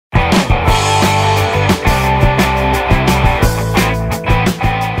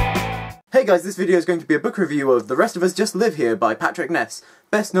guys, this video is going to be a book review of The Rest of Us Just Live Here by Patrick Ness,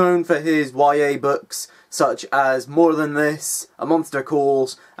 best known for his YA books such as More Than This, A Monster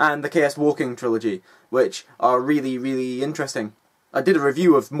Calls, and the Chaos Walking trilogy, which are really interesting. I did a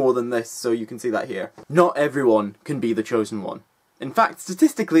review of More Than This, so you can see that here. Not everyone can be the chosen one. In fact,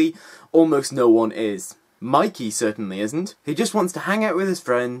 statistically, almost no one is. Mikey certainly isn't. He just wants to hang out with his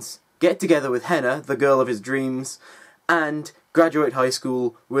friends, get together with Henna, the girl of his dreams, and graduate high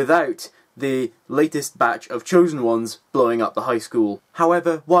school without the latest batch of chosen ones blowing up the high school.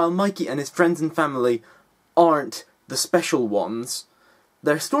 However, while Mikey and his friends and family aren't the special ones,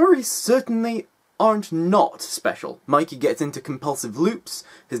 their stories certainly aren't not special. Mikey gets into compulsive loops,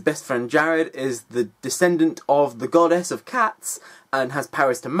 his best friend Jared is the descendant of the goddess of cats and has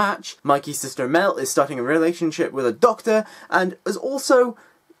powers to match, Mikey's sister Mel is starting a relationship with a doctor and is also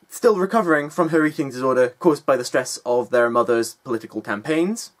still recovering from her eating disorder caused by the stress of their mother's political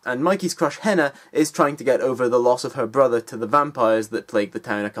campaigns, and Mikey's crush Henna is trying to get over the loss of her brother to the vampires that plagued the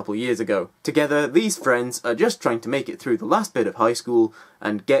town a couple years ago. Together, these friends are just trying to make it through the last bit of high school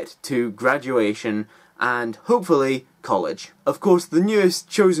and get to graduation and, hopefully, college. Of course, the newest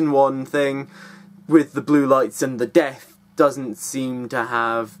chosen one thing with the blue lights and the death doesn't seem to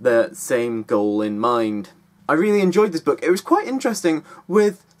have the same goal in mind. I really enjoyed this book. It was quite interesting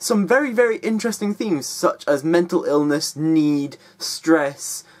with some very interesting themes such as mental illness, need,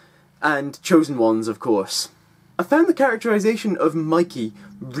 stress, and chosen ones, of course. I found the characterization of Mikey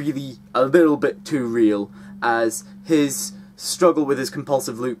really a little bit too real, as his struggle with his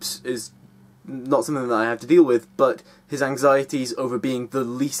compulsive loops is not something that I have to deal with, but his anxieties over being the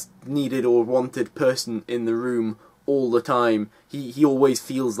least needed or wanted person in the room all the time. He always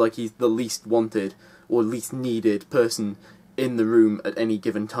feels like he's the least wanted or least needed person in the room at any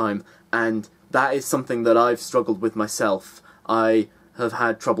given time, and that is something that I've struggled with myself. I have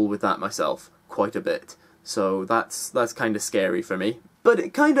had trouble with that myself quite a bit, so that's kind of scary for me. But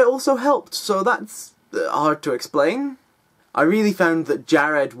it kind of also helped, so that's hard to explain. I really found that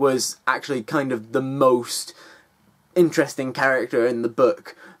Jared was actually kind of the most interesting character in the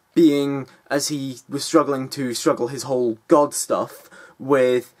book, being as he was struggling his whole God stuff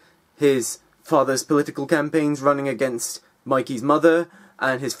with his father's political campaigns running against Mikey's mother,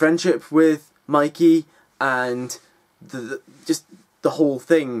 and his friendship with Mikey, and just the whole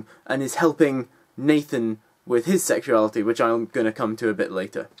thing, and is helping Nathan with his sexuality, which I'm going to come to a bit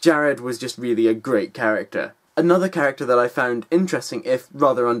later. Jared was just really a great character. Another character that I found interesting, if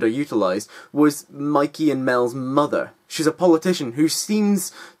rather underutilised, was Mikey and Mel's mother. She's a politician who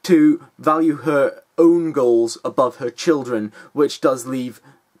seems to value her own goals above her children, which does leave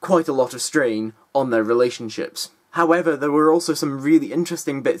quite a lot of strain on their relationships. However, there were also some really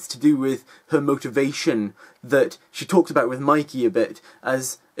interesting bits to do with her motivation that she talked about with Mikey a bit,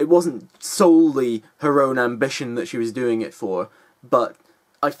 as it wasn't solely her own ambition that she was doing it for, but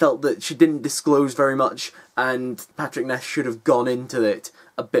I felt that she didn't disclose very much, and Patrick Ness should have gone into it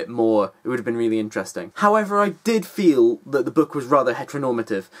a bit more. It would have been really interesting. However, I did feel that the book was rather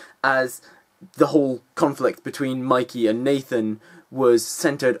heteronormative, as the whole conflict between Mikey and Nathan was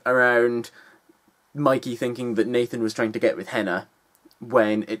centred around Mikey thinking that Nathan was trying to get with Henna,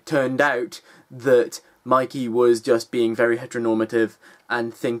 when it turned out that Mikey was just being very heteronormative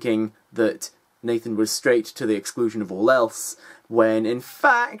and thinking that Nathan was straight to the exclusion of all else, when in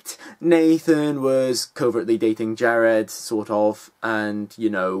fact Nathan was covertly dating Jared, sort of, and, you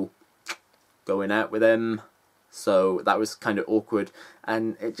know, going out with him. So that was kind of awkward,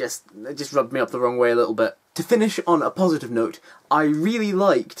 and it just rubbed me up the wrong way a little bit. To finish on a positive note, I really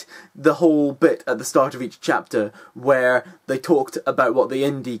liked the whole bit at the start of each chapter where they talked about what the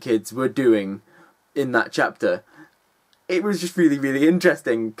indie kids were doing in that chapter. It was just really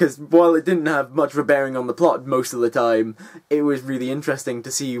interesting, because while it didn't have much of a bearing on the plot most of the time, it was really interesting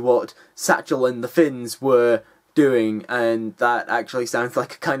to see what Satchel and the Finns were doing, and that actually sounds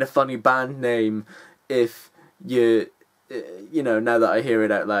like a kind of funny band name if you know, now that I hear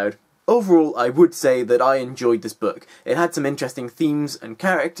it out loud. Overall, I would say that I enjoyed this book. It had some interesting themes and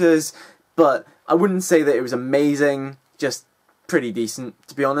characters, but I wouldn't say that it was amazing, just pretty decent,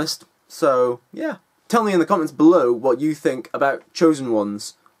 to be honest. So, yeah. Tell me in the comments below what you think about Chosen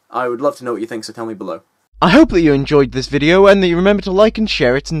Ones. I would love to know what you think, so tell me below. I hope that you enjoyed this video, and that you remember to like and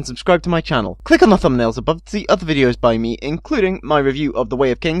share it and subscribe to my channel. Click on the thumbnails above to see other videos by me, including my review of The Way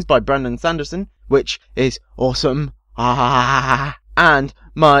of Kings by Brandon Sanderson, which is awesome. And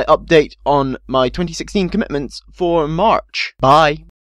my update on my 2016 commitments for March. Bye!